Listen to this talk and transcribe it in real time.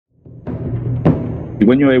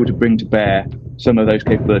When you're able to bring to bear some of those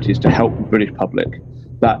capabilities to help the British public,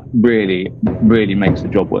 that really, really makes the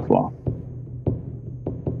job worthwhile.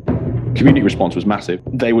 Community response was massive.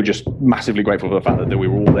 They were just massively grateful for the fact that we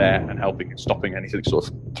were all there and helping and stopping any sort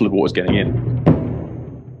of flood waters getting in.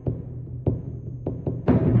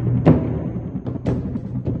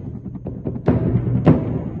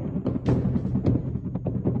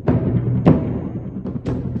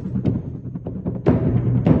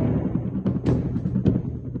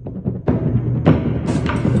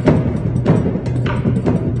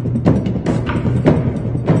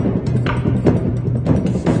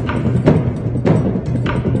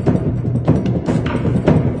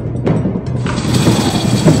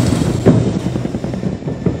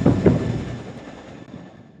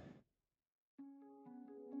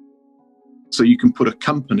 So you can put a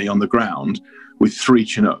company on the ground with 3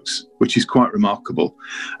 Chinooks, which is quite remarkable.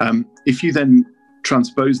 If you then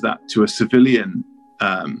transpose that to a civilian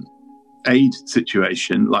aid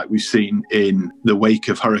situation, like we've seen in the wake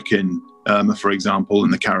of Hurricane Irma, for example,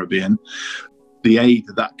 in the Caribbean, the aid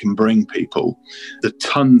that can bring people, the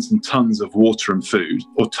tons and tons of water and food,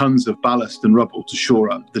 or tons of ballast and rubble to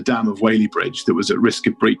shore up the dam of Whaley Bridge that was at risk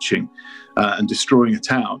of breaching and destroying a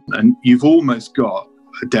town. And you've almost got,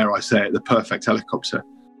 dare I say it, the perfect helicopter.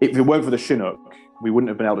 If it weren't for the Chinook, we wouldn't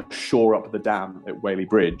have been able to shore up the dam at Whaley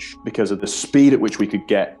Bridge because of the speed at which we could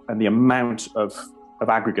get and the amount of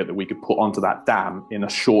aggregate that we could put onto that dam in a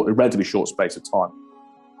relatively short space of time.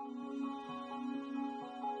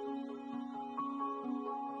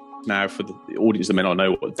 Now, for the audience that may not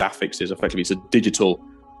know what DAFCS is, effectively it's a digital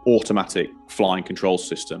automatic flying control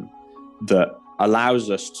system that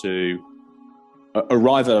allows us to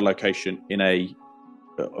arrive at a location in a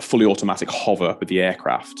fully automatic hover with the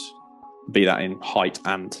aircraft, be that in height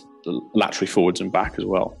and laterally forwards and back as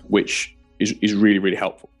well, which is really, really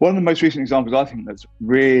helpful. One of the most recent examples I think that's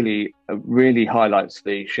really highlights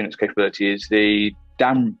the Chinook's capability is the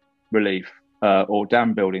dam relief or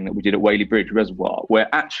dam building that we did at Whaley Bridge Reservoir, where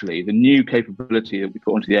actually the new capability that we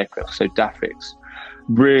put onto the aircraft, so DAFCS,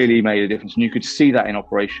 really made a difference. And you could see that in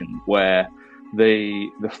operation, where the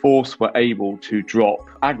force were able to drop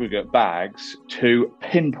aggregate bags to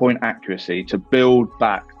pinpoint accuracy to build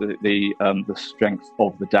back the strength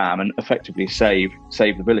of the dam and effectively save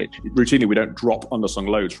the village. Routinely, we don't drop underslung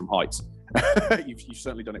loads from height. You've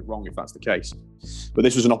certainly done it wrong if that's the case. But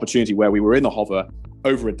this was an opportunity where we were in the hover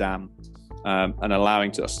over a dam and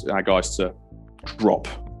allowing our guys to drop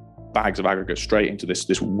bags of aggregate straight into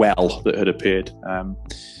this well that had appeared.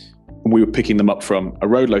 And we were picking them up from a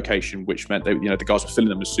road location, which meant that the guys were filling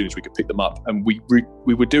them as soon as we could pick them up. And we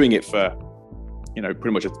were doing it for pretty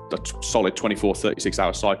much a solid 24, 36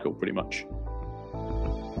 hour cycle, pretty much.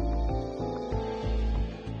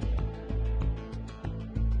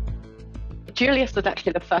 Julius was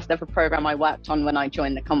actually the first ever program I worked on when I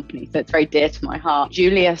joined the company, so it's very dear to my heart.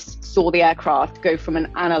 Julius saw the aircraft go from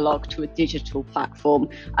an analog to a digital platform,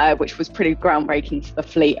 which was pretty groundbreaking for the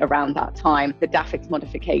fleet around that time. The DAFCS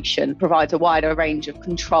modification provides a wider range of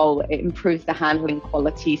control. It improves the handling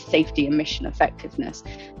quality, safety, and mission effectiveness.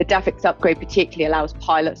 The DAFCS upgrade particularly allows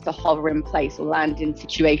pilots to hover in place or land in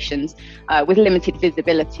situations with limited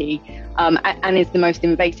visibility, and is the most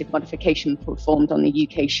invasive modification performed on the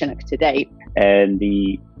UK Chinook to date. And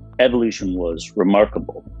the evolution was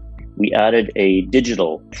remarkable. We added a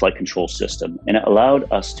digital flight control system, and it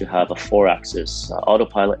allowed us to have a 4-axis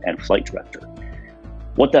autopilot and flight director.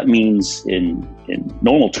 What that means in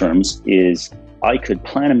normal terms is I could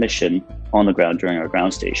plan a mission on the ground during our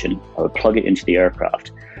ground station. I would plug it into the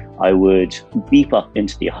aircraft. I would beep up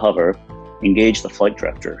into the hover, engage the flight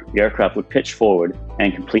director. The aircraft would pitch forward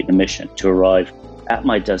and complete the mission to arrive at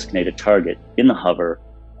my designated target in the hover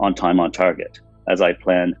on time, on target, as I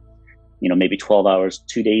planned, maybe 12 hours,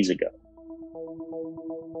 2 days ago.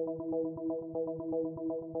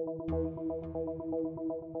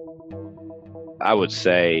 I would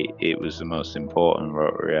say it was the most important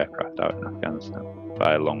rotary aircraft out in Afghanistan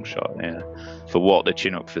by a long shot. Yeah, for what the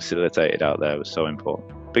Chinook facilitated out there was so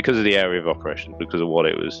important because of the area of operation, because of what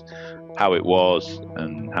it was, how it was,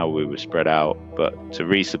 and how we were spread out. But to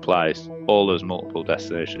resupply all those multiple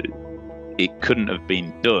destinations, it couldn't have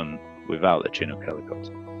been done without the Chinook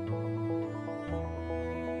helicopter.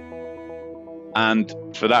 And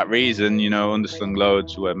for that reason, underslung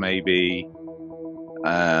loads were maybe,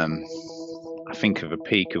 I think of a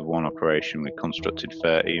peak of one operation, we constructed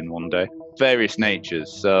 30 in one day. Various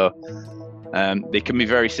natures, so they can be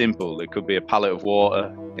very simple. There could be a pallet of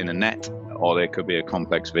water in a net, or there could be a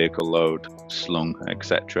complex vehicle load slung,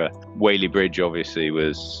 etc. Whaley Bridge obviously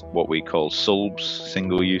was what we call SULBs,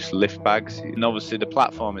 single-use lift bags. And obviously the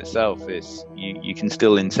platform itself is, you can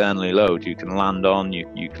still internally load. You can land on,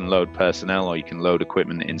 you can load personnel, or you can load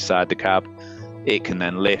equipment inside the cab. It can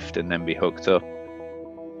then lift and then be hooked up.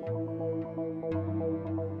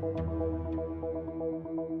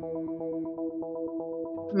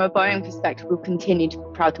 From a Boeing perspective, we'll continue to be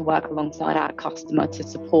proud to work alongside our customer to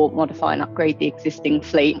support, modify and upgrade the existing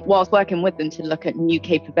fleet, whilst working with them to look at new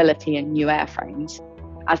capability and new airframes.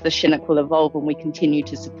 As the Chinook will evolve, and we continue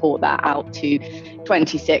to support that out to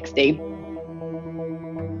 2060.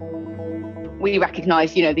 We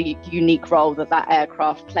recognise, the unique role that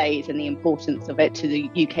aircraft plays and the importance of it to the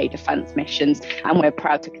UK defence missions, and we're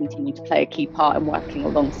proud to continue to play a key part in working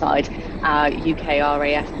alongside our UK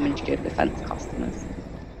RAF and Ministry of Defence customers.